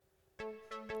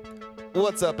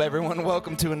What's up, everyone?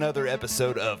 Welcome to another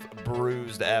episode of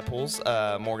Bruised Apples.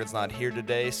 Morgan's not here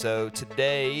today, so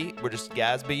today we're just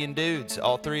guys being dudes,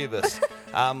 all three of us.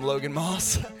 I'm Logan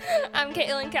Moss. I'm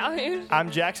Caitlin Calhoun.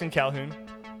 I'm Jackson Calhoun.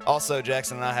 Also,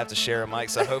 Jackson and I have to share a mic,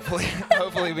 so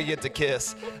hopefully we get to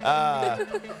kiss.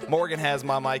 Morgan has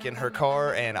my mic in her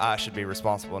car, and I should be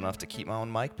responsible enough to keep my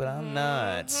own mic, but I'm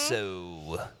not.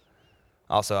 So,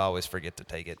 also, I always forget to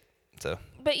take it. So.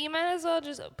 But you might as well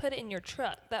just put it in your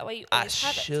truck. That way you always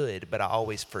have it. I should, but I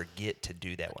always forget to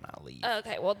do that when I leave.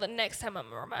 Okay, well, the next time I'm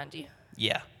going to remind you.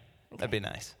 Yeah, that'd be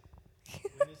nice.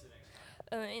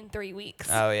 In 3 weeks.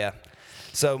 Oh, yeah.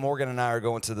 So Morgan and I are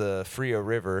going to the Frio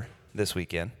River this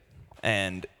weekend,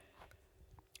 and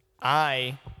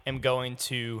I am going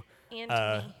to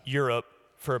Anthony. Europe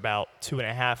for about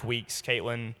 2.5 weeks.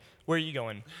 Caitlin, where are you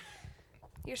going?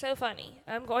 You're so funny.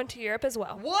 I'm going to Europe as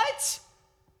well. What?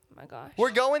 Oh my gosh.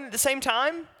 We're going at the same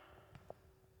time?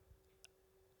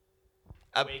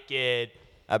 Wicked.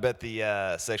 I bet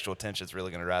the sexual tension's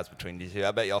really going to rise between you two.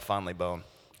 I bet y'all finally bone.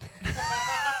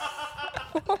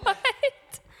 What?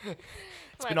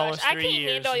 It's been almost 3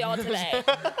 years. I can't handle y'all today.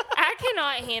 I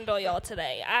cannot handle y'all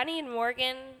today. I need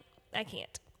Morgan. I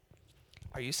can't.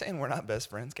 Are you saying we're not best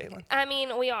friends, Caitlin? I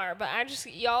mean, we are, but I just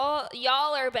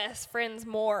y'all are best friends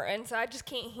more, and so I just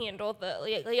can't handle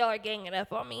y'all are ganging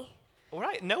up on me.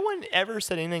 Right. No one ever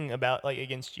said anything about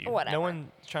against you. Whatever. No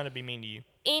one's trying to be mean to you.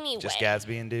 Anyway. Just guys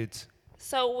being dudes.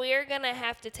 So we're going to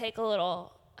have to take a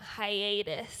little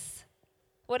hiatus.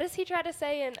 What does he try to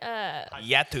say in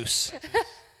Yatus.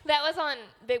 that was on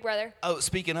Big Brother. Oh,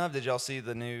 speaking of, did y'all see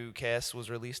the new cast was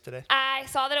released today? I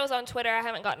saw that it was on Twitter. I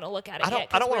haven't gotten a look at it yet I don't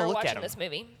because wanna we're look at watching him. this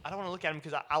movie. I don't want to look at him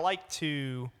because I like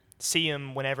to see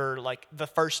him whenever, the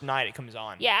first night it comes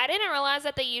on. Yeah, I didn't realize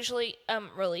that they usually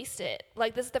released it.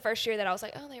 This is the first year that I was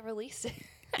like, oh, they released it.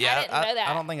 Yeah, I didn't know that.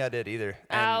 I don't think I did either.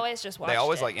 I And always just watched They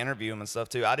always it. interview them and stuff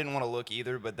too. I didn't want to look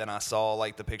either, but then I saw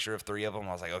the picture of 3 of them.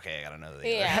 I was like, okay, I gotta know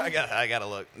these. Yeah. I gotta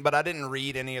look. But I didn't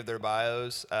read any of their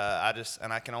bios. I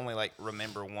can only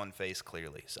remember one face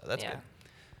clearly, so that's good.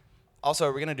 Also,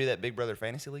 are we gonna do that Big Brother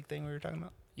Fantasy League thing we were talking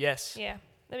about? Yes. Yeah,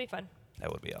 that'd be fun.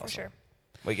 That would be awesome. For sure.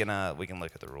 We can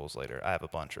look at the rules later. I have a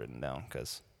bunch written down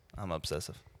because I'm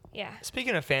obsessive. Yeah.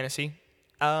 Speaking of fantasy,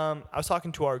 I was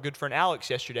talking to our good friend Alex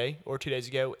yesterday or 2 days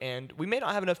ago, and we may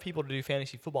not have enough people to do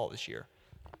fantasy football this year.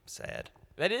 Sad.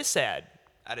 That is sad.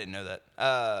 I didn't know that.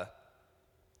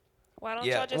 Why don't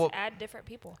Yeah, y'all just well- add different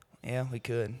people? Yeah, we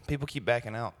could. People keep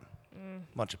backing out.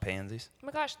 Bunch of pansies. Oh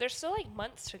my gosh, there's still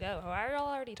months to go. Why are y'all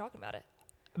already talking about it?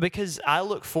 Because I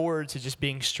look forward to just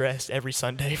being stressed every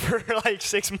Sunday for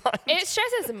 6 months. It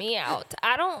stresses me out.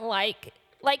 I don't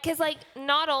because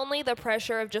not only the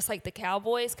pressure of just the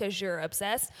Cowboys because you're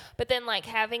obsessed, but then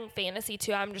having fantasy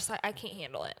too, I'm just I can't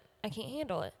handle it. I can't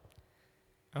handle it.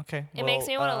 Okay. It makes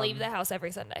me want to leave the house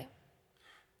every Sunday.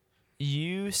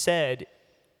 You said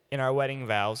in our wedding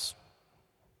vows,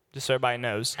 just so everybody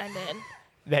knows, I did.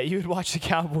 that you would watch the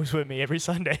Cowboys with me every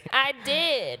Sunday. I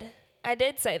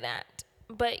did say that,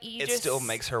 but It still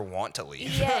makes her want to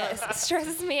leave. Yes, it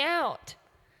stresses me out.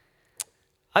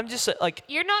 I'm just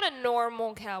You're not a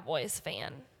normal Cowboys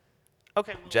fan.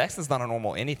 okay. Jackson's not a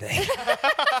normal anything.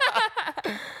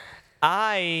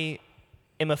 I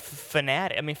am a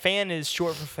fanatic. I mean, fan is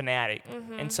short for fanatic,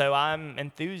 and so I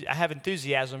have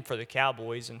enthusiasm for the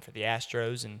Cowboys and for the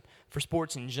Astros and for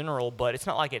sports in general. But it's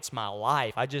not like it's my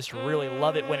life. I just really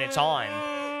love it when it's on.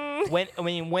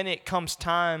 When it comes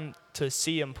time to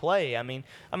see them play. I mean,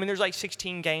 there's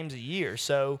 16 games a year,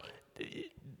 so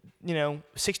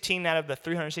 16 out of the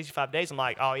 365 days, I'm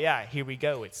like, oh yeah, here we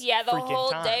go. It's The freaking whole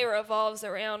time. day revolves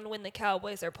around when the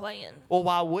Cowboys are playing. Well,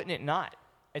 why wouldn't it not?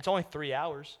 It's only 3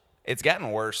 hours. It's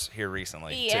gotten worse here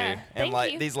recently, Yeah, too. And,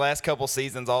 thank you. these last couple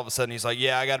seasons, all of a sudden, he's like,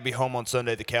 yeah, I got to be home on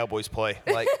Sunday. The Cowboys play.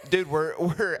 Dude,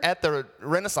 we're at the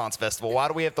Renaissance Festival. Why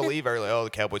do we have to leave early? Oh, the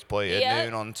Cowboys play at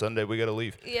noon on Sunday. We got to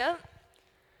leave. Yep.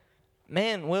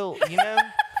 Man, well,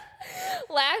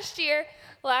 Last year,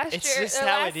 It's just how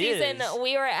last it season, is.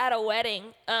 we were at a wedding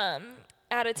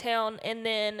out of town, and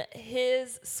then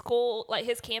his school,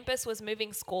 his campus was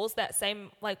moving schools that same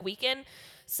weekend.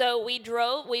 So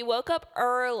we woke up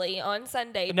early on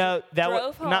Sunday. no, that was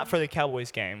drove home not for the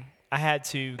Cowboys game. I had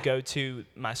to go to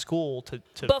my school to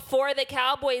before the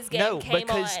Cowboys game no, came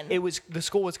because on. the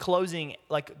school was closing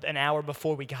an hour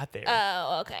before we got there.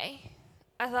 Oh, okay.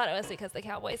 I thought it was because the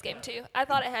Cowboys game too. I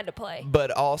thought it had to play.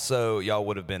 But also, y'all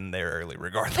would have been there early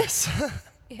regardless.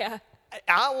 Yeah.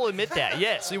 I will admit that.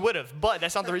 Yes, we would have, but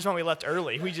that's not the reason why we left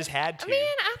early. We just had to. Man,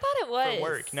 I thought it was. For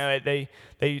work. No, they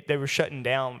were shutting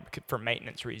down for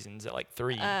maintenance reasons at like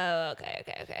 3. Oh,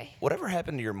 okay. Whatever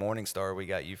happened to your Morning Star we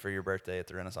got you for your birthday at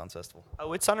the Renaissance Festival?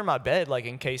 Oh, it's under my bed, like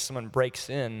in case someone breaks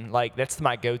in. Like that's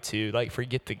my go-to. Like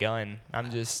forget the gun.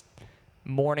 I'm just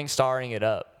Morning Starring it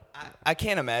up. I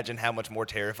can't imagine how much more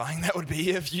terrifying that would be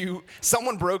if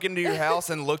someone broke into your house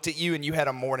and looked at you and you had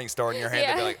a Morning Star in your hand.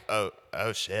 Yeah. They'd be like,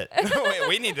 oh shit,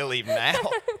 we need to leave now.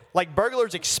 Like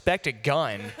burglars expect a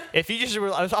gun. If you just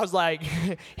were, I was like,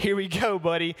 here we go,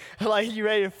 buddy. Like you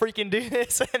ready to freaking do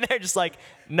this? And they're just like,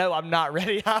 no, I'm not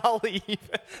ready. I'll leave.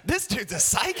 This dude's a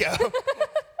psycho.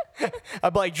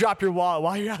 I'd be like, drop your wallet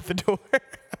while you're out the door.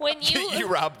 When You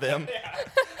robbed them.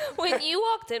 when you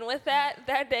walked in with that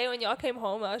day when y'all came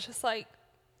home, I was just like,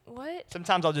 what?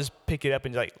 Sometimes I'll just pick it up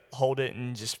and like hold it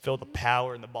and just feel the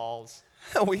power in the balls.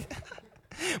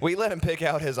 We let him pick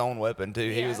out his own weapon too.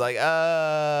 He Yeah. was like,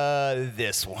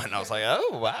 this one. I was like,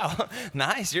 oh wow,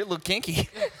 nice. You're a little kinky.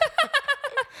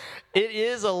 It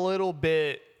is a little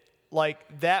bit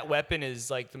like that weapon is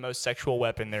like the most sexual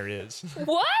weapon there is.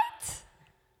 What?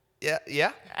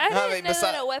 Yeah. I didn't know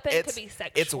that a weapon could be It's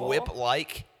sexual.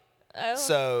 whip-like, Oh.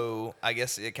 so I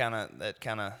guess that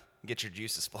kind of gets your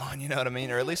juices flowing. You know what I mean?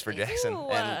 Or at least for Jackson Ew.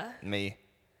 and me.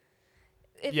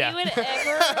 If Yeah. you would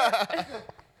ever,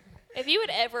 if you would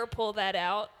ever pull that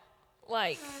out,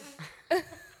 like,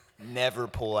 Never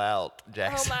pull out, oh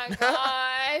Jackson. my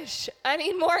gosh, I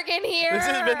need Morgan here. This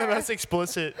has been the most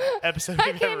explicit episode I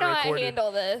we've ever cannot recorded.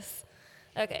 handle this.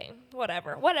 Okay,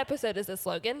 whatever. What episode is this,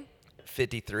 Logan?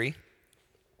 53.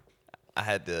 I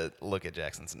had to look at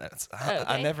Jackson's notes. I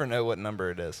Okay. never know what number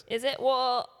it is. Is it?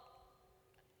 Well,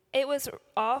 it was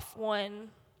off one.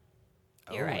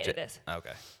 You're Oh, right, it is.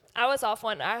 Okay. I was off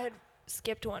one. I had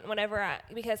skipped one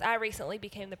because I recently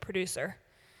became the producer.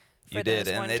 For You did,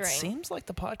 those and it wondering. seems like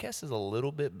the podcast is a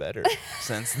little bit better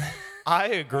since then. I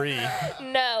agree.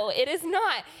 No, it is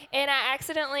not. And I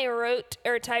accidentally wrote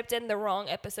or typed in the wrong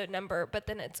episode number, but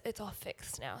then it's all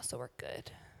fixed now, so we're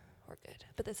good. We're good.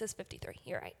 But this is 53.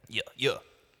 You're right. Yeah.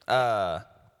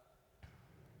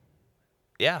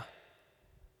 Yeah.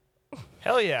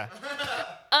 Hell yeah.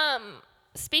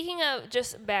 Speaking of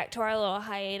just back to our little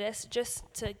hiatus,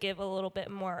 just to give a little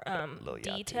bit more Little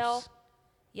detail.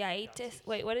 Hiatus.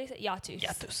 Wait, what did he say?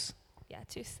 Yatus.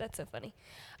 Yatus. That's so funny.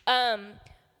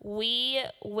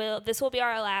 This will be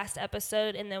our last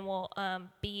episode, and then we'll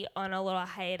be on a little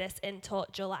hiatus until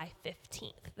July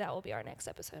 15th. That will be our next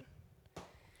episode.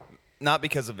 Not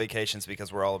because of vacations,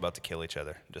 because we're all about to kill each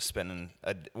other. Just spending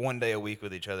one day a week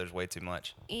with each other is way too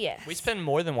much. Yes. We spend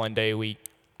more than one day a week.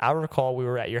 I recall we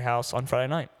were at your house on Friday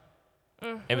night.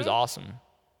 It was awesome.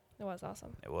 It was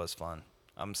awesome. It was fun.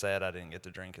 I'm sad I didn't get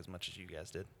to drink as much as you guys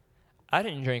did. I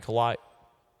didn't drink a lot.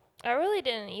 I really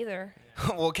didn't either.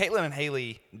 Well, Caitlin and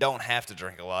Haley don't have to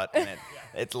drink a lot, and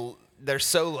they're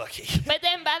so lucky. But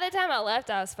then by the time I left,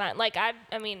 I was fine. Like, I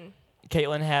mean,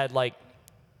 Caitlin had like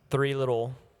 3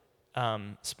 little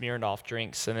Smirnoff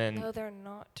drinks, and then no, they're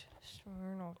not.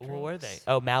 Smirnoff what were they? drinks.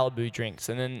 Oh, Malibu drinks,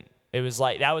 and then it was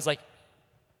like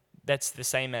that's the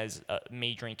same as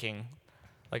me drinking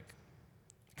like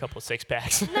a couple of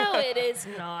 6-packs. No, it is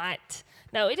not.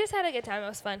 No, we just had a good time. It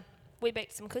was fun. We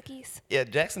baked some cookies. Yeah,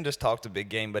 Jackson just talked a big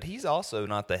game, but he's also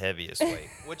not the heaviest weight,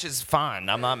 which is fine.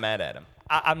 I'm not mad at him.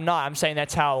 I'm not. I'm saying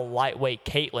that's how lightweight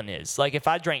Caitlin is. Like if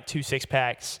I drank 2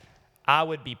 6-packs, I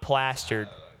would be plastered.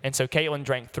 And so Caitlin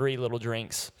drank 3 little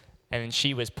drinks, and then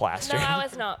she was No, plastered. I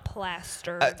was not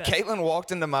plastered. Caitlin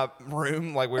walked into my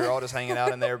room, like we were all just hanging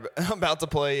out in there, about to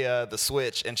play the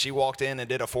Switch, and she walked in and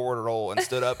did a forward roll and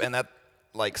stood up, and that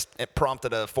it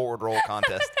prompted a forward roll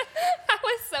contest. I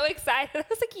was so excited. I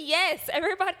was like, yes,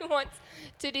 everybody wants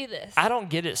to do this. I don't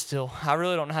get it still. I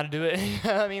really don't know how to do it.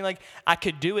 I mean, like, I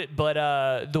could do it, but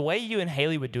the way you and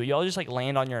Haley would do it, y'all just, like,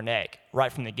 land on your neck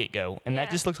right from the get-go, and that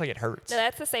Yeah. just looks like it hurts. No,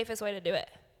 that's the safest way to do it.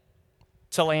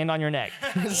 To land on your neck.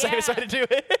 It's the safest way to do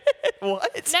it.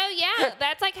 What? No, yeah,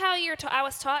 that's like how you're I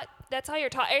was taught. That's how you're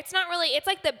taught. It's not really. It's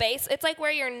like the base. It's like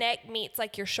where your neck meets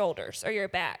like your shoulders or your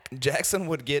back. Jackson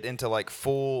would get into like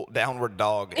full downward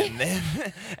dog, and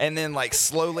then like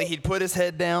slowly he'd put his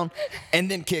head down, and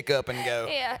then kick up and go.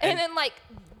 Yeah, and then like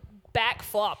back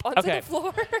flop onto Okay. the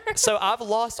floor. So I've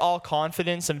lost all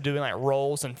confidence of doing, like,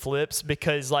 rolls and flips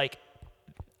because, like,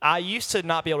 I used to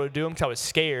not be able to do them because I was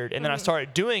scared, and then I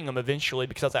started doing them eventually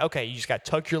because I was like, okay, you just got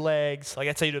to tuck your legs. Like,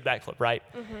 that's how you do a backflip, right?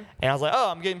 And I was like, oh,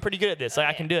 I'm getting pretty good at this. Like,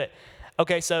 I can do it.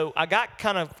 Okay, so I got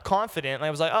kind of confident. And I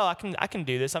was like, oh, I can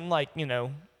do this. I'm like, a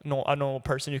normal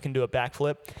person who can do a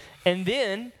backflip. And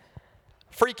then,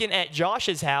 freaking at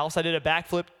Josh's house, I did a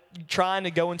backflip trying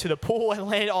to go into the pool and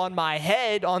landed on my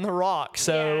head on the rock.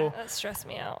 So yeah, that stressed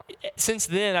me out. since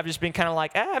then, I've just been kind of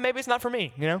like, maybe it's not for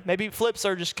me. Maybe flips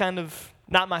are just kind of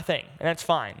not my thing, and that's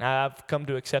fine. I've come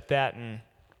to accept that, and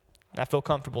I feel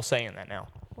comfortable saying that now.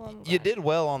 Well, I'm You glad. did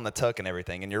well on the tuck and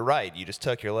everything, and you're right. You just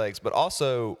tuck your legs. But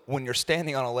also, when you're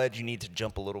standing on a ledge, you need to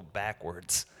jump a little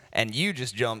backwards. And you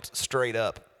just jumped straight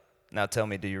up. Now tell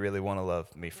me, do you really want to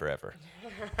love me forever?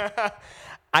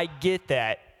 I get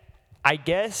that. I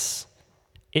guess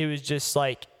it was just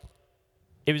like,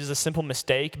 it was a simple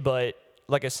mistake, but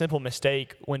like a simple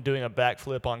mistake when doing a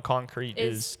backflip on concrete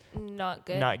Is is not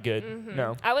good. not good.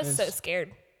 No. I was so It's-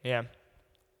 scared. Yeah.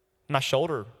 My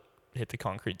shoulder hit the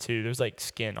concrete too. There was like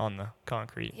skin on the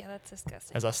concrete Yeah, that's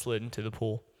disgusting. as I slid into the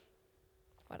pool.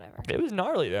 Whatever. It was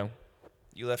gnarly though.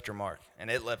 You left your mark, and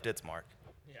it left its mark.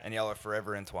 And y'all are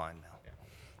forever entwined now.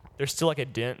 There's still like a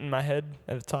dent in my head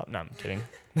at the top. No, I'm kidding.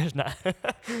 There's not.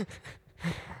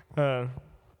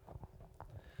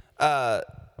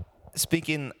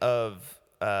 Speaking of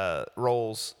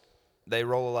roles, they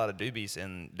roll a lot of doobies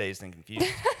in Dazed and Confused.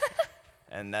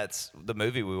 And that's the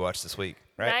movie we watched this week,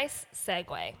 right? Nice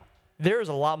segue. There's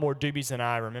a lot more doobies than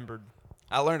I remembered.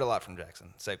 I learned a lot from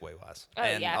Jackson, Segway-wise. Oh,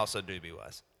 and yeah. also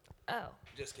doobie-wise. Oh,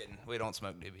 Just kidding. We don't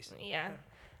smoke doobies. yeah.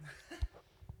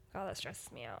 Oh, that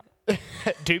stresses me out.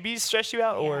 Doobies stress you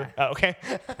out, or Yeah. okay?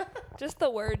 Just the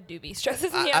word doobie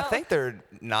stresses me I out. think they're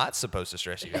not supposed to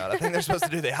stress you out. I think they're supposed to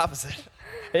do the opposite.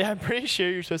 Yeah, I'm pretty sure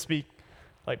you're supposed to be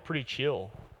like pretty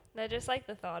chill. No, just like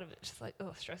the thought of it, just like,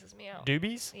 oh, stresses me out.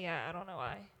 Doobies? Yeah, I don't know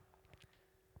why.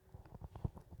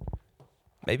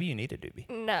 Maybe you need a doobie.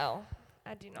 No,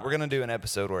 I do not. We're going to do an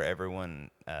episode where everyone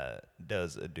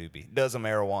does a doobie, does a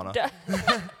marijuana.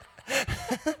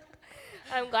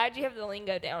 I'm glad you have the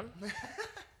lingo down.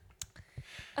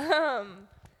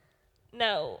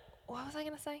 No. What was I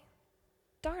gonna say?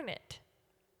 Darn it.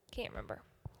 Can't remember.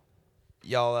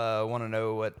 Y'all want to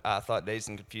know what I thought Dazed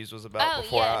and Confused was about Oh,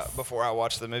 before yes. before I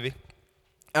watched the movie?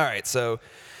 All right, so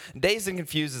Dazed and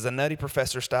Confused is a Nutty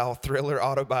Professor-style thriller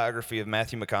autobiography of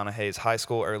Matthew McConaughey's high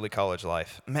school, early college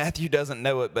life. Matthew doesn't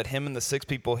know it, but him and the 6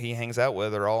 people he hangs out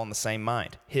with are all in the same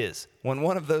mind, his. When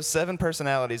one of those 7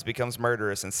 personalities becomes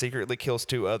murderous and secretly kills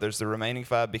 2 others, the remaining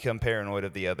 5 become paranoid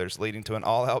of the others, leading to an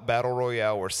all-out battle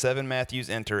royale where 7 Matthews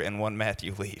enter and 1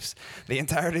 Matthew leaves. The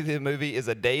entirety of the movie is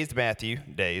a dazed Matthew,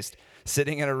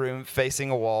 sitting in a room facing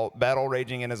a wall, battle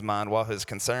raging in his mind while his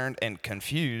concerned and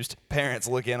confused parents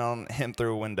look in on him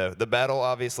through a window. The battle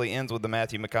obviously ends with the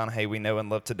Matthew McConaughey we know and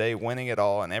love today winning it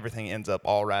all, and everything ends up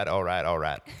all right.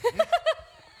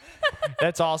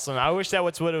 That's awesome. I wish that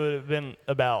was what it would have been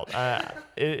about.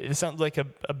 It sounds like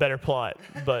a better plot.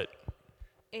 But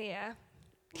Yeah.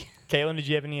 Caitlin, did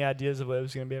you have any ideas of what it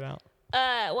was going to be about?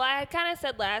 Well, I kind of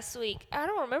said last week. I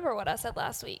don't remember what I said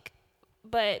last week,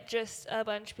 but just a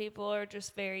bunch of people are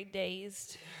just very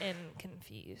dazed and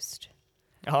confused.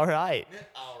 All right.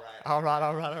 All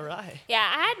right. Yeah,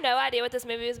 I had no idea what this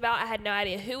movie was about. I had no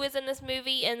idea who was in this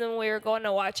movie, and then we were going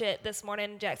to watch it this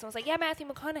morning. Jackson was like, "Yeah, Matthew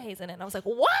McConaughey's in it." And I was like,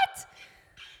 "What?"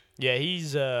 Yeah,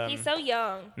 he's He's so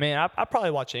young. man. I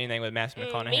probably watch anything with Matthew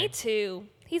McConaughey. Me too.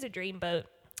 He's a dreamboat.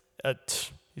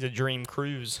 He's a dream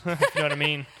cruise. If you know what I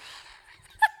mean?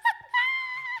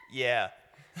 Yeah.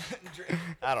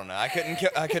 I don't know. I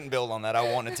couldn't build on that.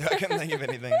 I wanted to. I couldn't think of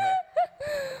anything.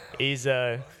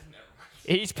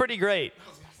 He's pretty great.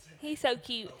 He's so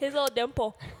cute. His little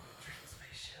dimple.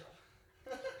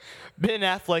 Ben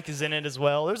Affleck is in it as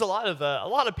well. There's a lot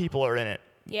of people are in it.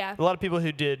 Yeah. A lot of people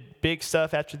who did big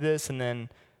stuff after this, and then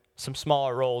some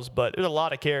smaller roles. But there's a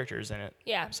lot of characters in it.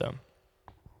 Yeah. So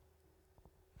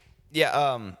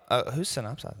Yeah. Who's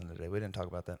synopsizing today? We didn't talk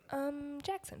about that.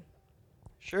 Jackson.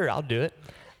 sure, I'll do it.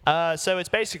 So it's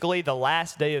basically the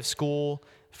last day of school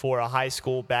for a high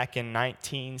school back in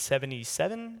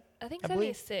 1977. I think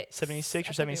believe. 76. 76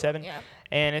 or I could be 77. wrong, yeah.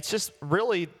 And it's just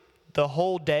really the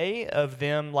whole day of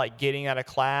them like getting out of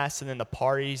class, and then the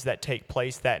parties that take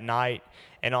place that night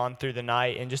and on through the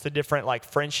night, and just the different like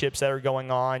friendships that are going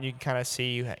on. You can kind of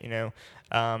see,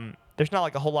 there's not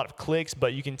like a whole lot of cliques,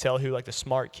 but you can tell who like the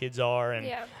smart kids are, and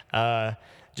Yeah.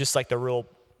 just like the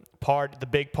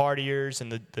big partiers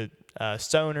and the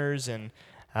stoners, and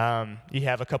you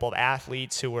have a couple of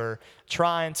athletes who are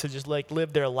trying to just like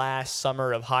live their last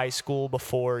summer of high school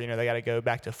before they got to go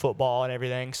back to football and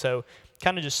everything. So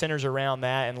kind of just centers around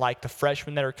that, and like the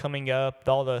freshmen that are coming up,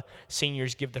 all the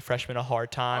seniors give the freshmen a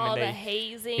hard time, All and the they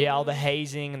hazing. yeah, all the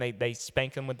hazing, and they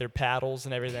spank them with their paddles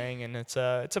and everything, and it's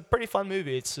a pretty fun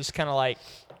movie. It's just kind of like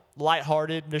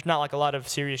lighthearted. There's not like a lot of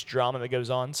serious drama that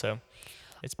goes on, so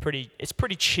it's pretty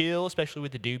chill, especially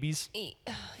with the doobies.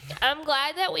 I'm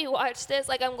glad that we watched this.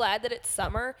 Like, I'm glad that it's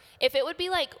summer. If it would be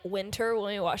like winter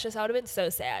when we watched this, I would have been so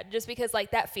sad. Just because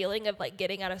like that feeling of like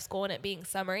getting out of school and it being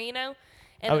summer, you know?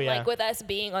 And Oh, then, yeah. like with us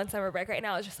being on summer break right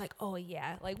now, it's just like, oh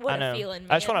yeah, like what I know. a feeling,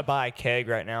 man. I just want to buy a keg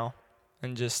right now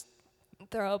and just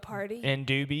throw a party. and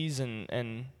doobies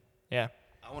and yeah.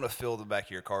 I want to fill the back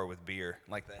of your car with beer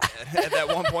like that. At that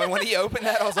one point when he opened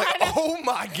that, I was like, oh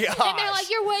my gosh. And they're like,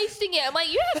 you're wasting it. I'm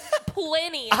like, you have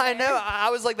plenty. in I there." know. I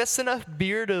was like, that's enough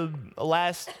beer to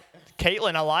last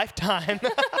Caitlin a lifetime.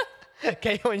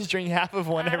 Caitlin's drinking half of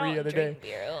one I every don't other day. drink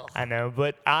beer. Ugh. I know,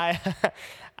 but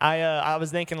I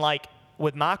was thinking like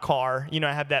with my car, you know,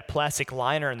 I have that plastic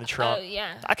liner in the trunk. Oh,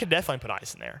 yeah. I could definitely put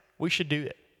ice in there. We should do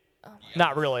it.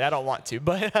 Not really. I don't want to,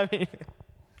 but I mean,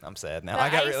 I'm sad now. The I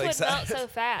got ice really would melt excited. so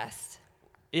fast.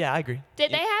 yeah, I agree.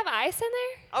 Did they have ice in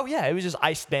there? Oh yeah, it was just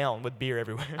iced down with beer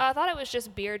everywhere. Oh, I thought it was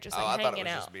just beer, just Oh, like I thought it hanging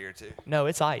was out. just beer too. No,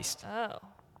 it's iced Oh.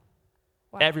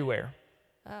 Wow. everywhere.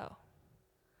 Oh.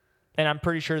 And I'm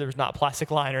pretty sure there was not plastic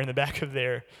liner in the back of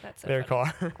their That's so their funny.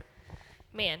 car.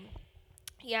 Man.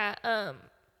 Yeah.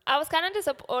 I was kind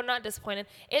of not disappointed.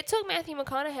 It took Matthew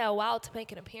McConaughey a while to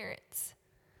make an appearance.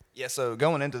 Yeah, so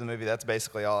going into the movie, that's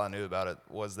basically all I knew about it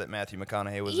was that Matthew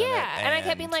McConaughey was in it. Yeah, and I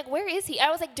kept being like, where is he? I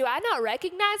was like, do I not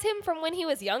recognize him from when he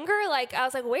was younger? Like, I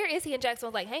was like, where is he? And Jackson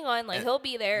was like, hang on, like, he'll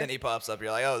be there. Then he pops up.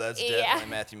 You're like, oh, that's Yeah.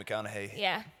 definitely Matthew McConaughey.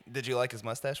 Yeah, Did you like his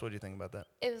mustache? What do you think about that?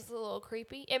 it was a little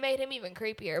creepy. It made him even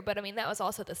creepier, but I mean, that was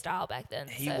also the style back then.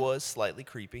 He so. was slightly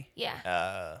creepy.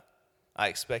 Yeah. I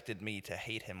expected me to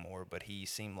hate him more, but he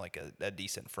seemed like a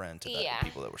decent friend to the Yeah.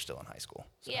 people that were still in high school.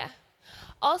 So. Yeah.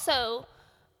 Also,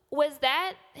 was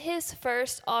that his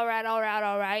first all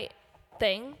right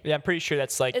thing? Yeah, I'm pretty sure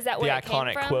that's like Is that the where it came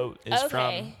iconic from? quote is Okay.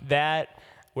 from that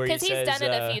where he Because says. he's done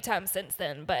it a few times since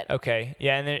then, but Okay,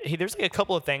 yeah, and there's like a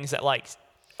couple of things that like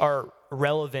are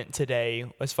relevant today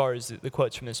as far as the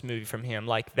quotes from this movie from him,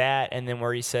 like that, and then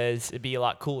where he says it'd be a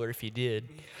lot cooler if you did,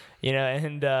 you know,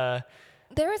 and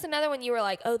there was another one you were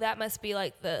like, oh, that must be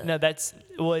like the. no, that's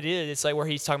well, it is. It's like where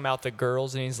he's talking about the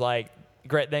girls, and he's like,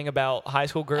 great thing about high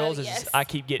school girls is yes. I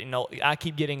keep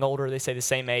getting older. They say the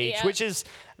same age, Yeah. which is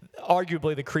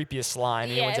arguably the creepiest line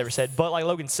anyone's ever Yes. said. But like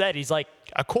Logan said, he's like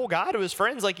a cool guy to his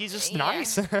friends. Like he's just Yeah.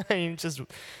 nice. I mean,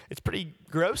 it's pretty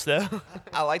gross though.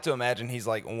 I like to imagine he's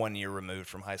like 1 year removed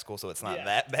from high school, so it's not Yeah.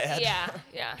 that bad. Yeah,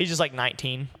 yeah. He's just like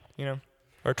 19, you know,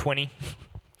 or 20.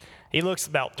 He looks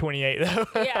about 28 though.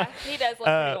 Yeah, he does look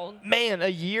pretty old. Man, a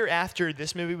year after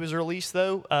this movie was released,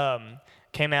 though,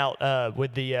 came out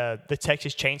with the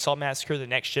Texas Chainsaw Massacre: The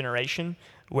Next Generation,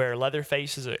 where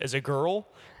Leatherface is a girl,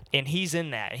 and he's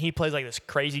in that, and he plays like this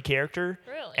crazy character.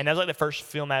 Really? And that was like the first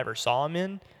film I ever saw him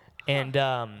in, and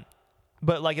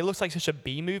but like it looks like such a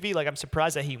B movie. Like I'm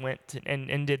surprised that he went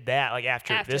and did that like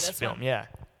after this film. one. Yeah.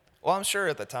 Well, I'm sure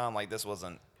at the time, like, this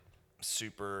wasn't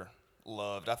super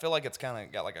loved. I feel like it's kind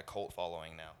of got like a cult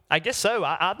following now. I guess so.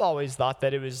 I've always thought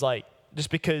that it was like just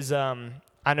because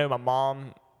I know my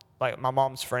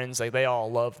mom's friends, like they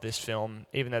all love this film,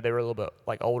 even though they were a little bit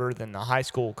like older than the high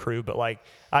school crew. But like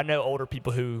I know older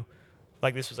people who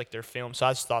like this was like their film, so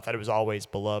I just thought that it was always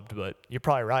beloved. But you're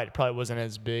probably right; it probably wasn't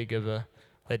as big of a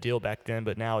deal back then.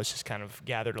 But now it's just kind of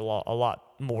gathered a lot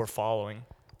more following.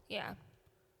 Yeah.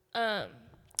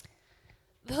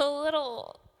 The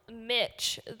little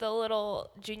Mitch, the little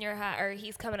junior high, or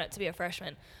he's coming up to be a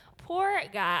freshman. Poor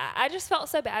guy. I just felt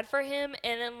so bad for him,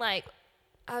 and then like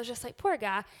I was just like, poor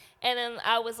guy. And then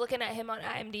I was looking at him on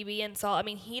IMDb and saw, I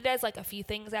mean, he does like a few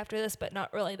things after this, but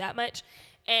not really that much.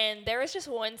 And there was just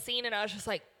one scene, and I was just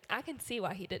like, I can see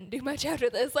why he didn't do much after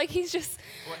this. Like he's just.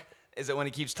 Is it when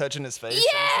he keeps touching his face? Yes!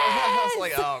 I was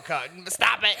like, oh, God,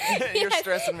 stop it. You're Yes,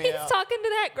 stressing me he's out. talking to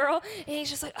that girl, and he's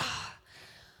just like,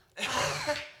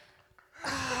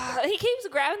 he keeps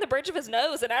grabbing the bridge of his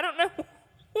nose, and I don't know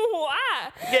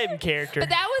why. Gave him character. But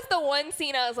that was the one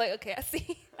scene I was like, okay,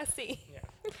 I see.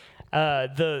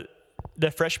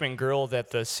 The freshman girl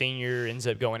that the senior ends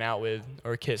up going out with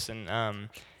or kissing, What was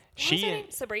she her name?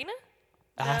 Sabrina?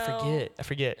 I No.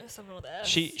 forget. It was something with S.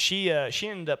 She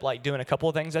ended up like doing a couple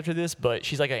of things after this, but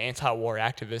she's like an anti-war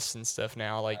activist and stuff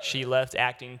now. Like she left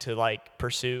acting to like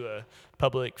pursue a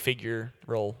public figure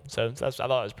role. So I thought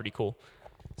it was pretty cool.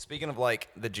 Speaking of like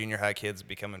the junior high kids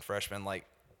becoming freshmen, like,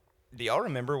 do y'all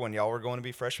remember when y'all were going to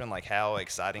be freshmen, like how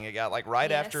exciting it got? Like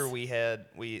right Yes. after we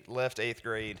left 8th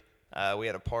grade, we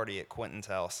had a party at Quentin's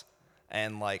house,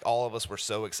 and like all of us were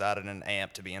so excited and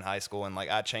amped to be in high school. And like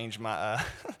I changed my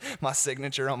my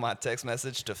signature on my text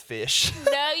message to fish.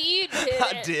 No, you didn't.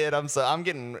 I did. I'm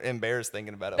getting embarrassed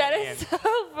thinking about it. That Like, is so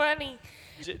funny.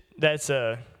 That's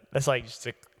like just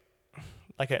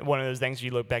like one of those things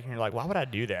you look back and you're like, why would I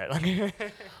do that? Like,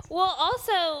 Well,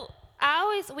 also,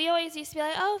 we always used to be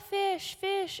like, oh, fish,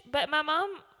 fish. But my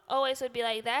mom always would be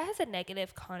like, that has a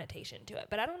negative connotation to it.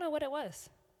 But I don't know what it was.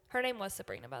 Her name was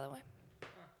Sabrina, by the way.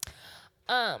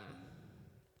 I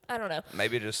don't know.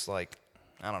 Maybe just like,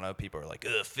 I don't know, people are like,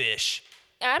 ugh, fish.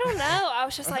 I don't know. I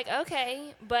was just like,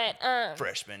 okay. But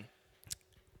Freshman.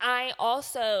 I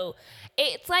also,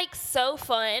 it's like so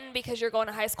fun because you're going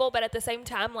to high school, but at the same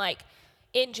time, like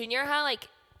in junior high, like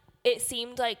it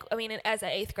seemed like, I mean, as an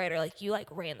 8th grader, like you like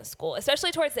ran the school,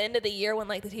 especially towards the end of the year when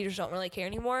like the teachers don't really care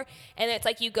anymore. And it's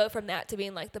like you go from that to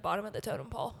being like the bottom of the totem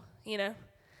pole, you know?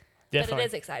 definitely. But it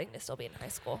is exciting to still be in high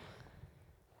school.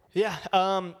 Yeah.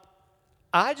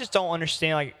 I just don't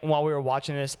understand, like, while we were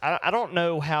watching this, I don't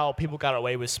know how people got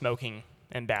away with smoking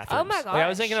in bathrooms. Oh, my Like, I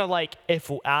was gosh. thinking of, like, if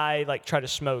I, like, tried to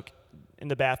smoke in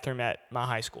the bathroom at my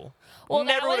high school. Well,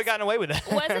 Never that would was- have gotten away with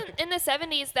that. Wasn't in the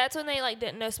 70s, that's when they like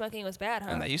didn't know smoking was bad,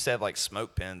 huh? And they used to have like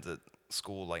smoke pens at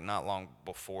school, like not long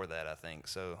before that, I think.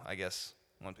 So I guess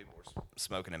when people were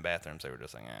smoking in bathrooms, they were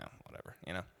just like, whatever,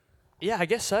 you know? Yeah, I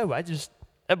guess so.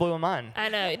 That blew my mind. I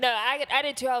know. No, I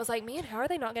did too. I was like, man, how are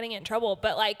they not getting in trouble?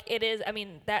 But like it is, I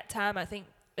mean, that time I think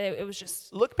it was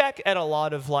just, Look back at a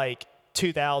lot of, like,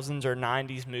 2000s or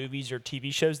 90s movies or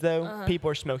TV shows, though. Uh-huh. People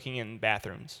are smoking in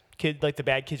bathrooms. Like, the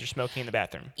bad kids are smoking in the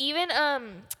bathroom. even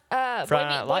Friday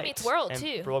Night Boy Meets Lights World and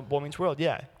too. Boy Meets World,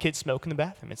 yeah. Kids smoke in the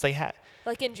bathroom. It's like,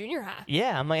 Like in junior high.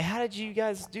 yeah, I'm like, how did you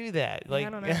guys do that? Like, I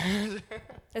don't know.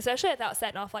 Especially without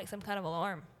setting off like some kind of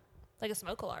alarm. Like a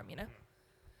smoke alarm, you know?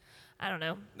 I don't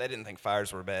know. They didn't think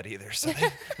fires were bad either, so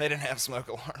they didn't have smoke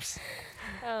alarms.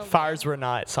 Oh, fires were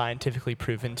not scientifically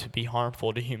proven to be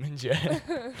harmful to humans yet.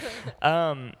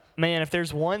 Man, if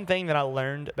there's one thing that I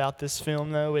learned about this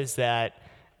film, though, is that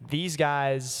these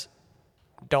guys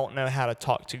don't know how to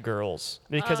talk to girls.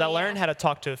 Because Oh, I learned yeah. how to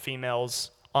talk to females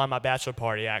on my bachelor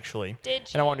party, actually. Did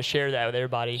And I you? wanted to share that with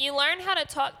everybody. You learned how to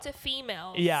talk to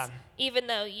females. Yeah. Even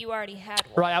though you already had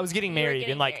one. Right, I was getting You were married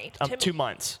getting in like married. 2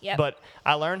 months. Yep. But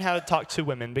I learned how to talk to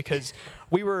women because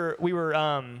we were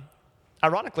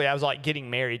ironically, I was like getting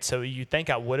married, so you'd think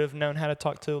I would have known how to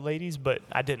talk to ladies, but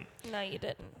I didn't. No, you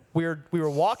didn't. We were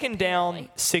walking down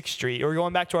Apparently. 6th Street, or we were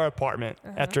going back to our apartment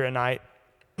after a night,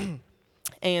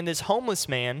 and this homeless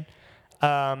man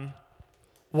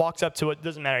walks up to it.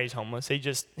 Doesn't matter, he's homeless.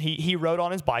 He rode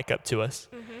on his bike up to us,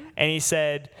 and he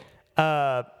said,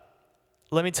 "Let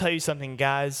me tell you something,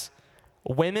 guys.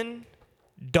 Women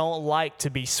don't like to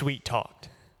be sweet talked.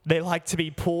 They like to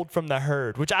be pulled from the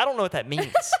herd," which I don't know what that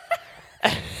means.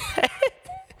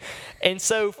 And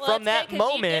so Well, from that's that good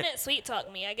 'cause moment, you didn't sweet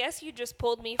talk me. I guess you just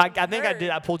pulled me. I From think I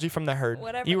did. I pulled you from the herd.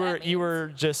 Whatever you that you means. were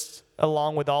just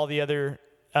along with all the other.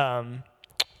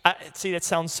 See, that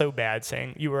sounds so bad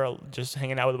saying you were just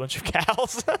hanging out with a bunch of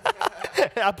cows.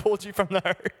 I pulled you from the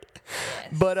herd. Yes.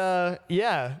 But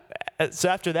yeah. So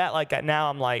after that, like now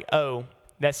I'm like, oh,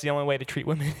 that's the only way to treat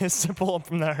women is to pull them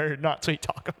from the herd, not sweet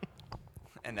talk them.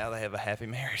 And now they have a happy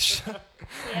marriage.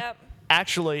 Yep.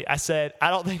 Actually, I said, I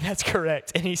don't think that's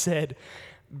correct. And he said,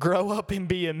 grow up and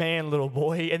be a man, little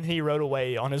boy. And he rode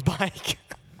away on his bike.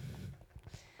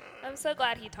 I'm so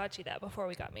glad he taught you that before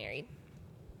we got married.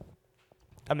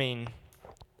 I mean,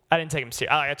 I didn't take him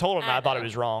seriously. I told him I I thought it know.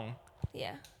 was wrong.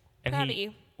 Yeah. And Proud he, of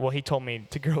you. well, he told me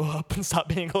to grow up and stop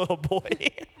being a little boy.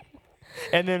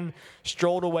 And then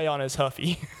strolled away on his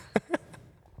Huffy.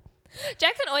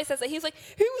 Jackson always says that. He's like,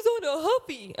 he was on a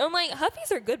Huffy. I'm like, Huffies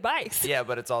are good bikes. Yeah,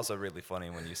 but it's also really funny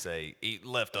when you say he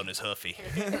left on his Huffy.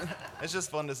 It's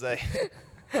just fun to say.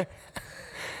 Oh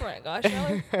my gosh,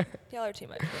 y'all are too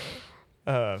much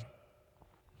for me.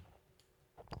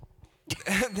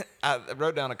 I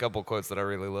wrote down a couple quotes that I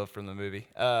really love from the movie.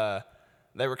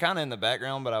 They were kind of in the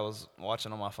background, but I was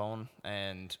watching on my phone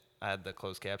and I had the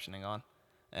closed captioning on.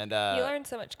 And You learn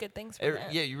so much good things from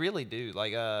that. yeah, you really do.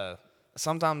 Like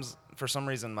sometimes for some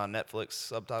reason my Netflix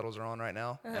subtitles are on right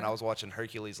now, and I was watching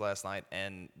Hercules last night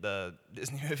and the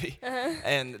Disney movie,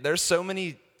 and there's so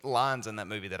many lines in that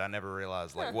movie that I never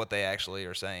realized like what they actually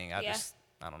are saying. I Yeah.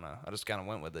 don't know. I just kind of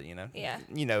went with it, you know. Yeah.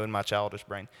 You know, in my childish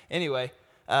brain. Anyway,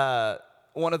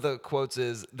 one of the quotes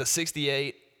is the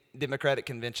 '68 Democratic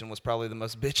Convention was probably the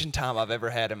most bitchin' time I've ever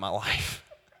had in my life.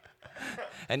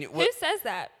 And Who says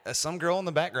that? some girl in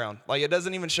the background, like it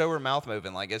doesn't even show her mouth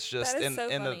moving, like it's just That is in so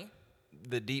in funny.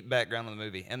 the deep background of the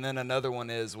movie. And then another one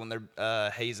is when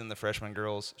they're hazing the freshman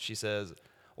girls. She says,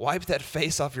 "Wipe that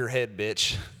face off your head,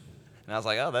 bitch." And I was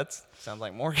like, "Oh, that sounds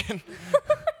like Morgan."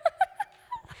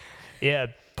 Yeah,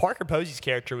 Parker Posey's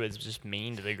character was just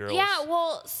mean to the girls. Yeah,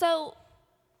 well, so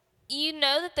you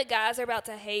know that the guys are about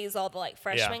to haze all the like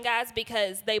freshman guys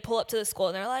because they pull up to the school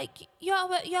and they're like,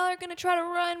 y'all are gonna try to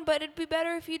run, but it'd be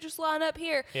better if you just line up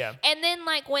here. Yeah. And then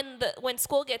like when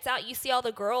school gets out, you see all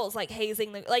the girls like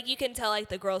hazing like you can tell like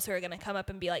the girls who are gonna come up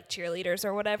and be like cheerleaders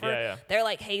or whatever. Yeah. They're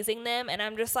like hazing them, and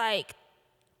I'm just like,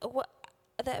 what?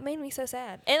 That made me so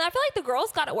sad. And I feel like the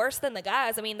girls got it worse than the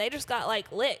guys. I mean, they just got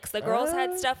like licks. The girls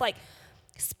had stuff like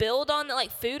spilled on like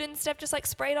food and stuff, just like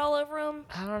sprayed all over them.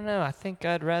 I don't know. I think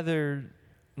I'd rather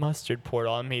mustard poured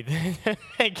on me than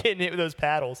getting hit with those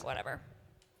paddles. Whatever.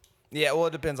 Yeah, well,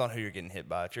 it depends on who you're getting hit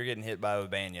by. If you're getting hit by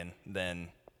O'Banion, then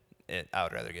I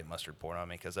would rather get mustard poured on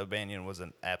me because O'Banion was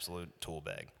an absolute tool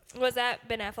bag. Was that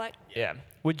Ben Affleck? Yeah.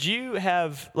 Would you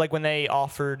have, like, when they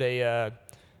offered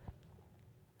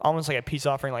almost like a peace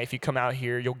offering, like if you come out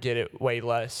here, you'll get it way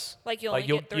less. Like you'll only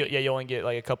get 3? You'll only get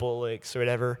like a couple of licks or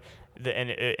whatever.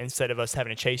 Instead of us having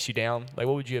to chase you down, like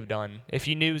what would you have done if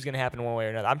you knew it was going to happen one way or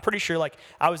another? I'm pretty sure, like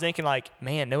I was thinking, like,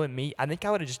 man, knowing me, I think I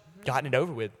would have just gotten it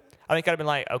over with. I think I'd have been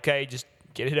like, okay, just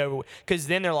get it over with. Because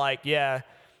then they're like, yeah,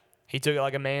 he took it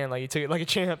like a man, like he took it like a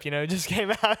champ, just came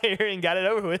out here and got it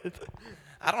over with.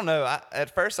 I don't know.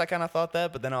 At first, I kind of thought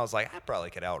that, but then I was like, I probably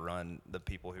could outrun the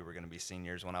people who were going to be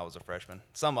seniors when I was a freshman.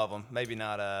 Some of them, maybe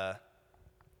not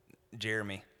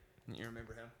Jeremy. You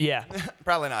remember him? Yeah.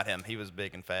 Probably not him. He was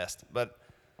big and fast, but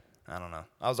I don't know.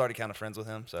 I was already kind of friends with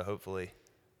him, so hopefully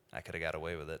I could have got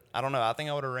away with it. I don't know. I think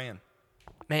I would have ran.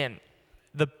 Man,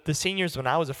 the seniors when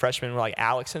I was a freshman were like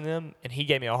Alex and them, and he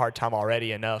gave me a hard time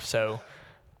already enough, so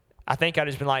I think I'd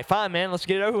just been like, fine, man, let's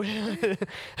get it over with.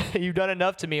 You've done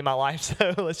enough to me in my life,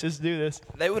 so let's just do this.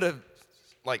 They would have,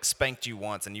 like, spanked you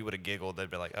once, and you would have giggled. They'd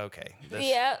be like, okay.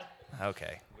 Yeah.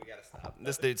 Okay. We got to stop.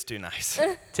 This dude's too nice.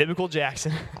 Typical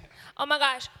Jackson. Oh my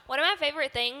gosh, one of my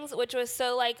favorite things, which was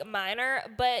so like minor,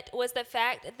 but was the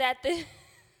fact that the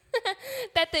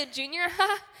that the junior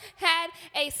high had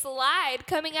a slide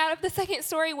coming out of the second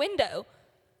story window.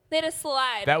 They had a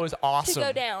slide. That was awesome. To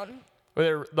go down.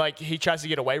 Where like he tries to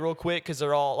get away real quick because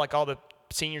they're all like all the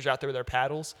seniors out there with their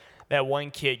paddles. That one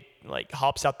kid like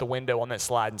hops out the window on that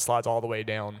slide and slides all the way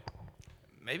down.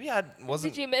 Maybe I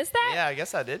wasn't. Did you miss that? Yeah, I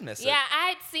guess I did miss it. Yeah, I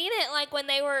had seen it like when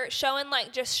they were showing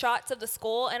like just shots of the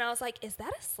school, and I was like, is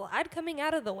that a slide coming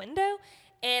out of the window?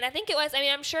 And I think it was. I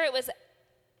mean, I'm sure it was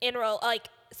like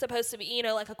supposed to be,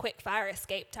 like a quick fire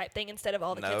escape type thing instead of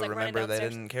all the kids like running downstairs. They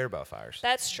didn't care about fires.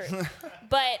 That's true.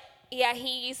 But yeah,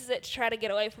 he uses it to try to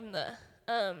get away from the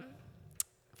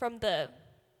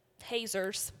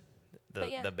hazers.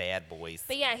 The bad boys.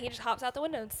 But yeah, he just hops out the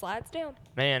window and slides down.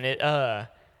 Man,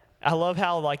 I love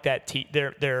how like that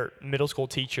their middle school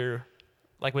teacher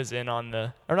like was in on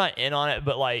or not in on it,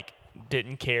 but like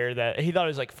didn't care that he thought it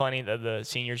was like funny that the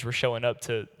seniors were showing up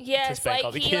to spank like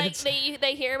all the he kids. like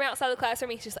they hear him outside the classroom.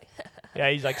 He's just like yeah,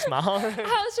 he's like smiling.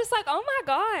 I was just like, oh my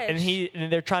gosh.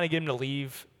 And they're trying to get him to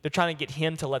leave. They're trying to get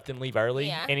him to let them leave early.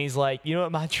 Yeah. And he's like, you know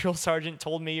what my drill sergeant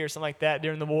told me or something like that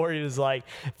during the war? He was like,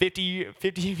 50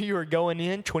 of you are going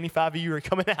in, 25 of you are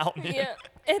coming out. Yeah.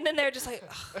 And then they're just like,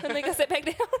 ugh, and they go sit back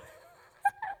down.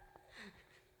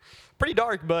 Pretty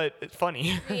dark, but it's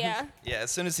funny. Yeah. Yeah,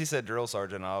 as soon as he said drill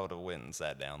sergeant, I would have went and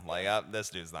sat down. Like, this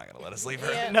dude's not going to let us leave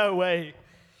early. Yeah. No way.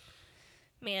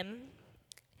 Man.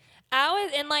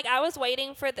 I was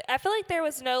waiting for I feel like there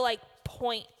was no like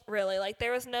point really. Like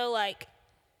there was no like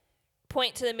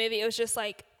point to the movie. It was just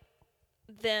like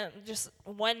them just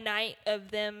one night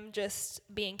of them just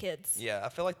being kids. Yeah, I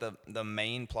feel like the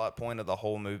main plot point of the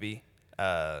whole movie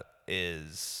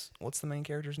is, what's the main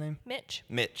character's name? Mitch.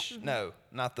 Mm-hmm. No,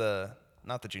 not the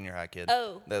junior high kid.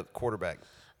 Oh. The quarterback.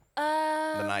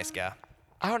 The nice guy.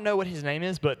 I don't know what his name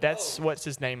is, but that's what's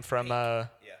his name from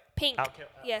Pink. Out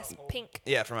Yes, Pink.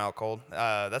 Yeah, from Out Cold.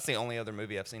 That's the only other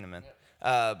movie I've seen him in.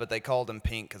 But they called him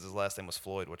Pink because his last name was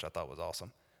Floyd, which I thought was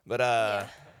awesome. But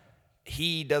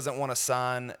he doesn't want to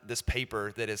sign this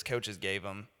paper that his coaches gave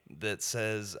him that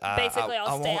says, Basically,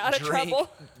 I'll stay won't out of drink,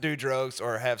 trouble. do drugs,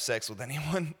 or have sex with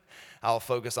anyone. I'll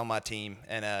focus on my team.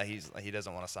 And he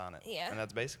doesn't want to sign it. Yeah. And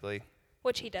that's basically...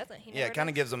 Which he doesn't. it kind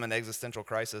of gives them an existential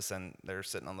crisis, and they're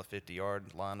sitting on the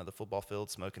 50-yard line of the football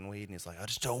field smoking weed, and he's like, I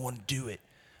just don't want to do it.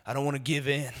 I don't want to give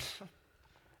in.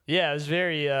 Yeah, it was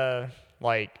very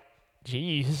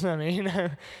geez. I mean,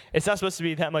 it's not supposed to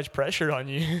be that much pressure on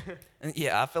you. And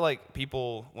yeah, I feel like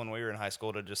people, when we were in high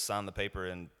school, to just sign the paper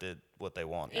and did what they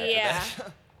want after Yeah.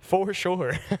 that. For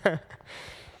sure.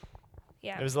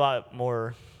 Yeah. It was a lot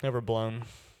more overblown.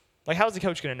 Like, how's the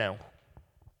coach going to know?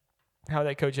 How would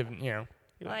that coach have, Well,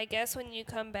 I guess when you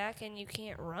come back and you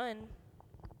can't run.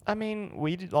 I mean,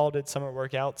 we all did summer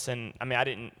workouts, and I mean, I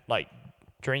didn't like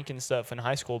drink and stuff in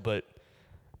high school, but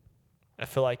I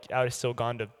feel like I would have still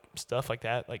gone to stuff like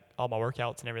that, like all my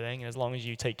workouts and everything. And as long as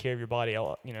you take care of your body,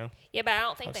 Yeah, but I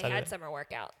don't think they outside of had it. summer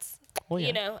workouts. Well, yeah,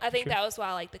 You know, I think true. that was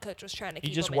why like the coach was trying to keep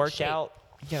You just them in work shape. out.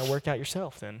 You gotta work out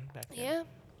yourself then. Back then. Yeah.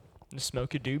 Just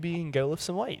smoke a doobie and go lift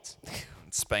some weights.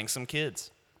 Spank some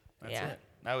kids. That's Yeah. it.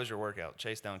 That was your workout.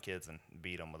 Chase down kids and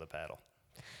beat them with a paddle.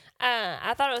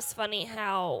 I thought it was funny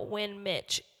how when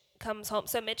Mitch comes home,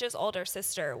 so Mitch's older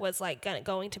sister was like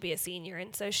going to be a senior,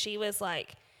 and so she was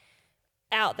like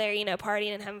out there, you know,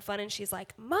 partying and having fun, and she's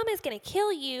like, "Mama's gonna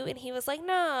kill you," and he was like,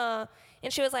 "Nah,"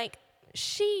 and she was like,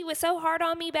 "She was so hard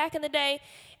on me back in the day,"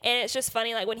 and it's just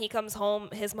funny, like when he comes home,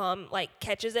 his mom like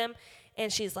catches him,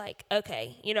 and she's like,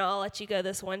 "Okay, you know, I'll let you go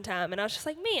this one time," and I was just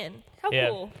like, "Man, how Yeah.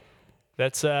 cool."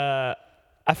 That's I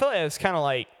feel like it's kind of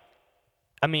like,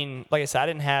 I mean, like I said, I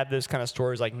didn't have those kind of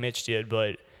stories like Mitch did,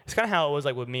 but it's kind of how it was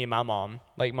like with me and my mom.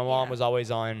 Like my mom Yeah. was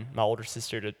always on my older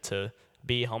sister to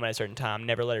be home at a certain time,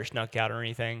 never let her snuck out or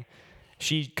anything.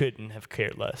 She couldn't have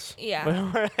cared less. Yeah.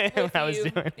 what With I was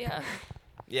you. doing. Yeah.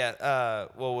 Yeah,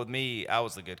 well, with me, I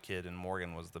was the good kid, and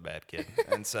Morgan was the bad kid,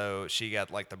 and so she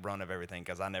got like the brunt of everything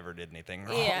because I never did anything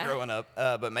wrong Yeah. growing up.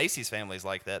 But Macy's family's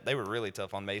like that. They were really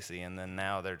tough on Macy, and then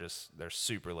now they're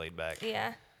super laid back.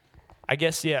 Yeah. I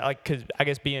guess, yeah, like, cause I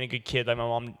guess being a good kid, like my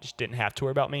mom just didn't have to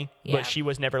worry about me, Yeah. but she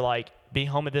was never like, be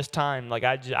home at this time. Like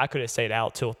I could have stayed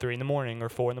out till 3 a.m. or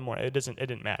 4 a.m. It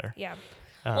didn't matter. Yeah.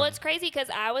 Well, it's crazy because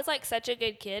I was like such a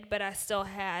good kid, but I still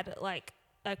had like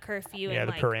a curfew. Yeah, and,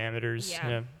 the like, parameters. yeah.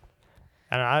 Yeah.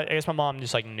 I don't know, I guess my mom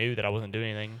just like knew that I wasn't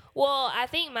doing anything. Well, I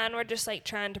think mine were just like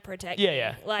trying to protect Yeah, me.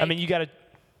 yeah. Like, I mean, you got to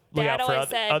look Dad out for always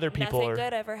said, other people. nothing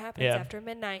good ever happens yeah. after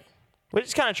midnight. Which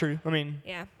is kind of true. I mean,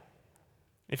 Yeah.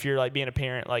 if you're like being a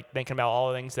parent, like thinking about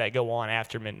all the things that go on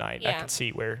after midnight, I Yeah. can see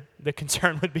where the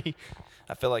concern would be.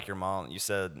 I feel like your mom. You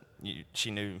said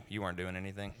she knew you weren't doing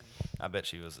anything. I bet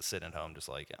she was sitting at home just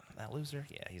like, that loser.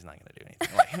 Yeah, he's not gonna do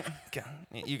anything. Like,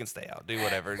 "Go- you can stay out, do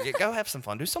whatever. Go have some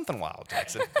fun, do something wild,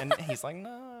 Jackson. And he's like,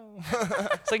 no.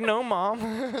 It's like, no, Mom.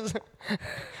 I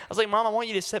was like, Mom, I want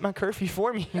you to set my curfew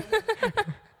for me.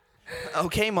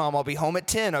 Okay, Mom, I'll be home at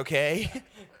 10. Okay.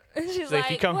 And she's So if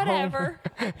you like, come whatever.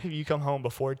 home, if you come home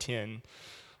before 10,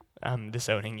 I'm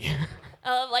disowning you.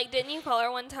 Like, didn't you call her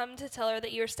one time to tell her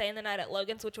that you were staying the night at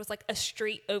Logan's, which was like a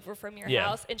street over from your Yeah.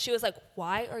 house? And she was like,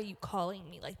 why are you calling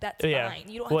me? Like, that's Yeah. fine.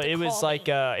 You don't Well, have to it was call like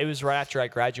me. it was right after I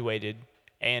graduated,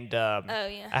 and Oh,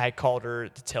 yeah. I had called her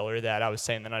to tell her that I was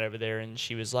staying the night over there, and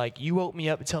she was like, "You woke me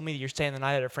up and tell me that you're staying the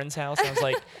night at a friend's house." And I was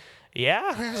like,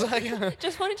 "Yeah." I was like,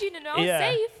 Just wanted you to know I was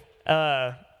yeah.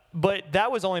 safe. But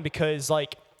that was only because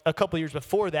like a couple years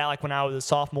before that, like when I was a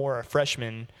sophomore or a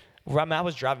freshman, I mean, I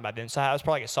was driving by then, so I was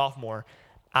probably like a sophomore.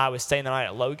 I was staying the night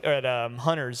at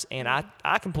Hunter's, and I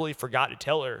completely forgot to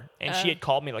tell her, and she had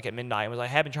called me like at midnight and was like,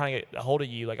 "I have been trying to get a hold of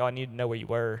you. Like, oh, I need to know where you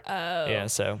were." Oh. Yeah,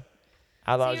 so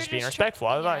I thought I you was were just being just try- respectful.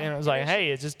 I was like, yeah, I was you like, were "Hey,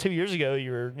 it's just 2 years ago.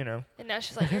 You were, And now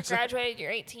she's like, you're graduated,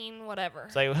 you're 18, whatever.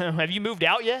 It's like, have you moved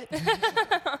out yet?"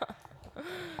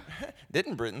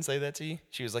 Didn't Britton say that to you?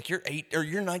 She was like, you're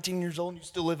 19 years old and you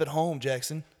still live at home,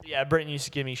 Jackson. Yeah, Britton used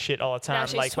to give me shit all the time.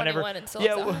 she's like whenever, 21 and still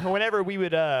yeah, lives at home. whenever we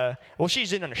would, well, she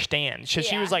didn't understand. She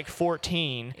Yeah. was like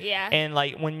 14. Yeah. And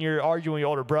like when you're arguing with your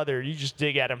older brother, you just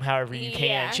dig at him however you can.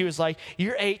 Yeah. She was like,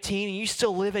 "You're 18 and you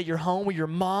still live at your home with your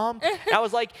mom." I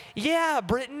was like, "Yeah,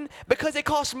 Britton, because it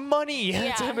costs money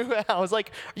Yeah. to move out." I was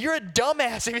like, "You're a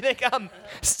dumbass if you think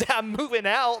I'm moving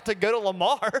out to go to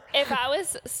Lamar." If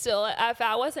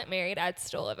I wasn't married, I'd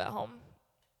still live at home.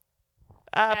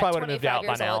 I At probably would have moved 25 out by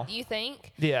years now. old, you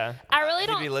think? Yeah. I really He'd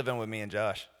be don't. living with me and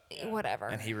Josh, Whatever.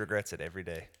 and he regrets it every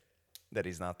day that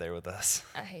he's not there with us.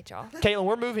 I hate y'all. Caitlin,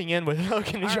 we're moving in with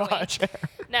Logan and Are we? Josh.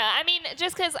 No, I mean,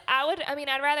 just because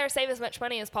I'd rather save as much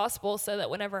money as possible so that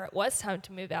whenever it was time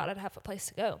to move out, I'd have a place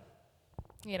to go.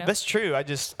 You know? That's true.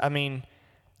 I mean,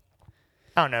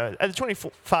 I don't know. At the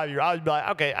 25-year, I would be like,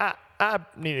 okay, I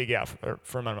need to get out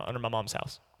from under my mom's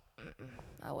house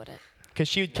I wouldn't. because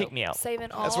she would kick me out.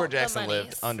 Saving all That's where the Jackson lived,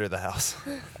 monies. under the house.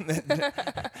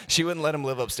 She wouldn't let him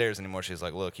live upstairs anymore. She's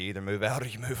like, look, you either move out or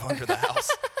you move under the house.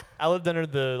 I lived under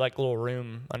the like little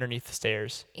room underneath the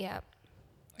stairs. Yeah.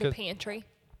 The Good. pantry.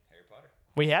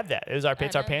 We had that. It's our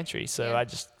know. pantry, so Yeah. I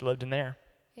just lived in there.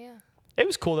 Yeah. It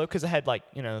was cool though because I had like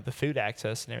the food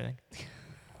access and everything.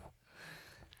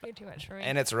 You're too much for me.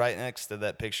 And it's right next to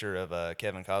that picture of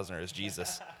Kevin Costner as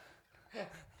Jesus.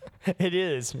 It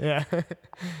is, yeah.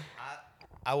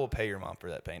 I will pay your mom for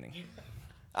that painting.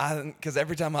 Because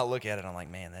every time I look at it, I'm like,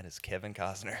 man, that is Kevin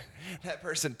Costner. That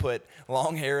person put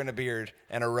long hair and a beard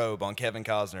and a robe on Kevin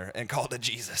Costner and called it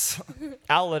Jesus.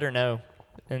 I'll let her know,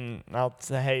 and I'll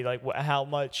say, hey, like how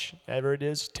much ever it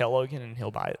is, tell Logan, and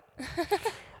he'll buy it.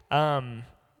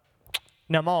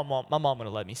 No, my mom would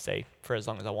have let me stay for as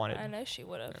long as I wanted. I know she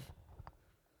would have.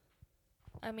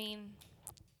 I mean,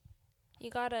 you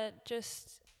gotta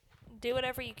just do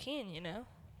whatever you can, you know.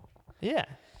 Yeah.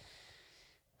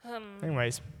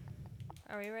 Anyways.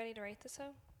 Are we ready to rate this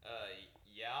hoe?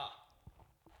 Yeah.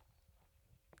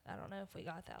 I don't know if we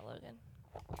got that, Logan.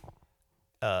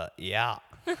 Yeah.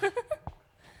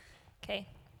 Okay.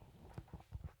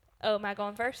 Oh, am I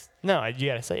going first? No, you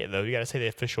gotta say it though. You gotta say the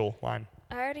official line.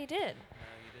 I already did.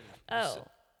 Oh.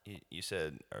 You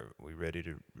said, are we ready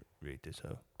to rate this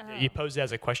hoe? You posed it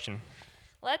as a question.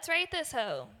 Let's rate this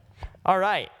hoe. All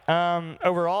right.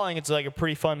 Overall, I think it's like a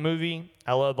pretty fun movie.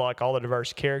 I love like all the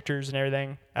diverse characters and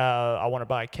everything. I want to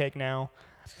buy a keg now.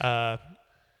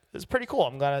 It's pretty cool.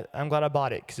 I'm glad I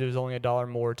bought it because it was only $1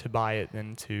 more to buy it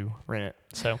than to rent it.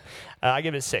 So I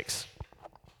give it a 6.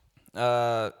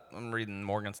 I'm reading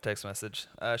Morgan's text message.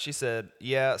 She said,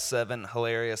 yeah, 7,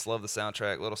 hilarious, love the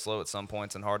soundtrack, a little slow at some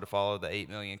points and hard to follow the 8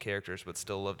 million characters, but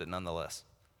still loved it nonetheless.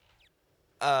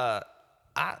 I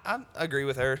agree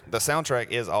with her. The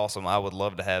soundtrack is awesome. I would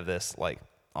love to have this like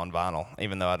on vinyl,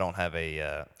 even though I don't have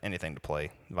a anything to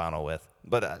play vinyl with.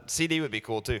 But CD would be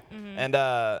cool too. Mm-hmm. And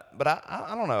but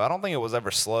I don't know. I don't think it was ever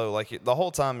slow. Like the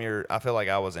whole time I feel like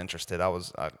I was interested. I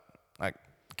was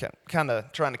kind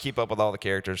of trying to keep up with all the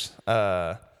characters.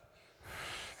 Yeah,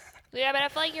 but I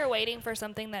feel like you're waiting for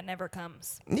something that never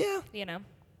comes. Yeah. You know?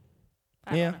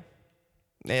 I don't know.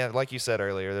 Yeah, like you said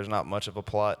earlier, there's not much of a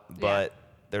plot, but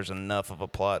there's enough of a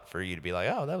plot for you to be like,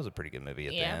 oh, that was a pretty good movie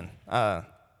at the end.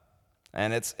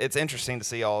 And it's interesting to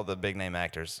see all the big name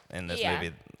actors in this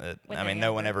movie. I mean,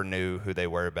 no one ever knew who they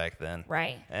were back then.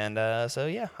 Right. And so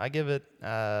yeah, I give it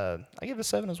a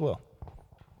 7 as well.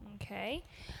 Okay.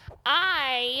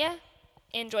 I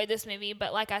enjoyed this movie,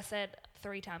 but like I said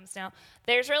 3 times now,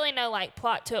 there's really no like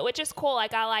plot to it, which is cool.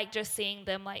 Like I like just seeing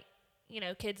them like, you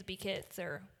know, kids be kids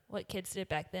or what kids did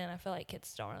back then. I feel like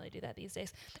kids don't really do that these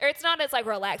days. Or it's not as like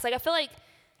relaxed. Like I feel like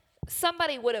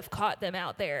somebody would have caught them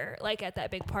out there like at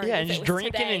that big party. Yeah, and just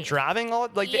drinking today. and driving all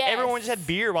like everyone just had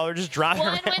beer while they're just driving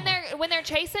around. when they're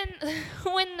chasing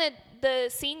when the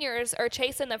seniors are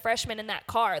chasing the freshmen in that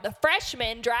car, the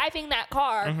freshmen driving that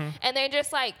car, and they're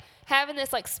just like having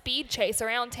this like speed chase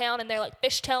around town, and they're like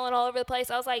fishtailing all over the place.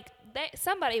 I was like,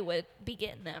 somebody would be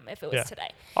getting them if it was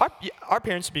today. Our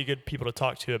parents would be good people to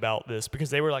talk to about this because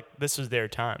they were like, this was their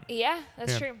time. Yeah,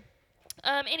 that's true.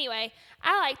 Anyway,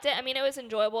 I liked it. I mean, it was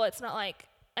enjoyable. It's not like,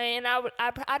 and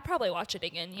I'd probably watch it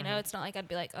again. You know, it's not like I'd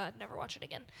be like, oh, I'd never watch it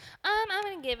again. I'm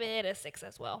gonna give it a 6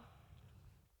 as well.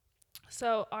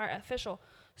 So our official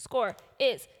score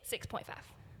is 6.5.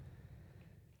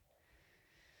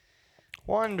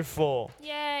 Wonderful.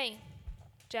 Yay.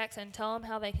 Jackson, tell them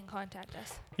how they can contact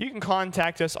us. You can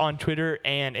contact us on Twitter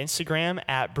and Instagram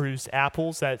at Bruised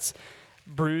Apples. That's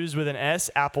Bruised with an S,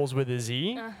 Apples with a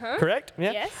Z. Correct?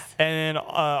 Yeah. Yes. And then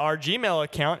our Gmail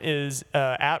account is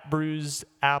at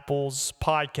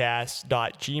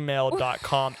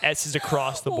bruisedapplespodcast.gmail.com. S is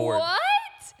across the board.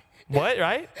 What,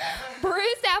 right?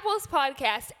 Bruised Apples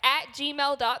Podcast at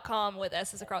gmail.com with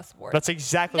S's across the board. That's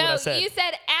exactly what I said. No, you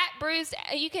said at bruised.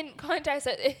 You can contact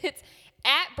us. It's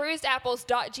at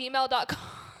bruisedapples.gmail.com.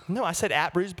 No, I said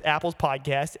at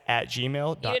bruisedapplespodcast at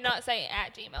gmail.com. You did not say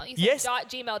at Gmail. You said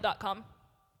 .gmail.com.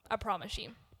 I promise you.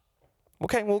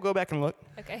 Okay, we'll go back and look.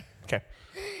 Okay. Okay.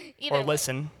 Either or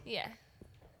listen. Yeah.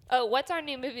 Oh, what's our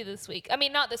new movie this week? I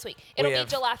mean, not this week. It'll be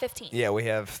July 15th. Yeah, we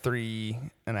have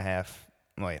 3.5.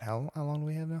 Wait, how long do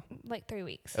we have now? Like 3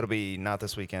 weeks. It'll be not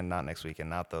this weekend, not next weekend,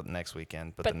 not the next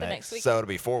weekend, but the next. weekend. So it'll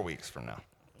be 4 weeks from now.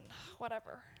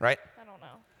 Whatever. Right? I don't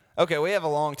know. Okay, we have a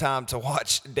long time to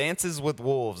watch Dances with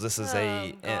Wolves. This is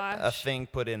a thing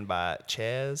put in by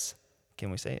Chaz.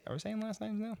 Can we say? Are we saying last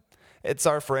names now? It's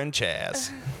our friend Chaz,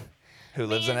 who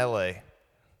lives in L.A.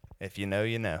 If you know,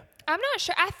 you know. I'm not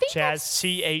sure. I think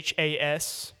Chaz,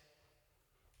 Chas.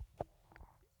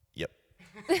 Yep.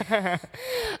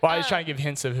 Well, I was trying to give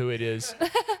hints of who it is.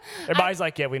 Everybody's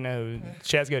like, yeah, we know.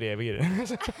 Chaz, go, yeah, we get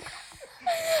it.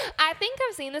 I think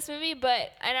I've seen this movie,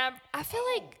 I feel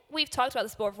like we've talked about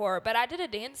this before, but I did a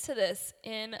dance to this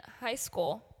in high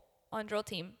school on drill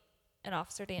team, an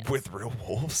officer dance. With real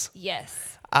wolves?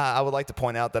 Yes. I would like to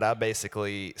point out that I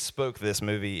basically spoke this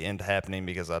movie into happening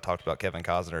because I talked about Kevin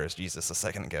Costner as Jesus a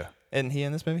second ago. Isn't he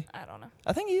in this movie? I don't know.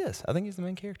 I think he is. I think he's the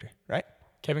main character, right?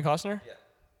 Kevin Costner? Yeah.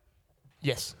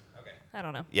 Yes. Okay. I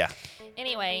don't know. Yeah.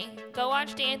 Anyway, go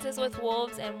watch Dances with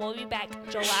Wolves, and we'll be back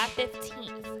July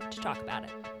 15th to talk about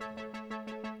it.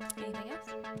 Anything else?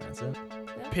 That's it.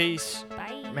 No? Peace,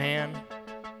 Bye. man.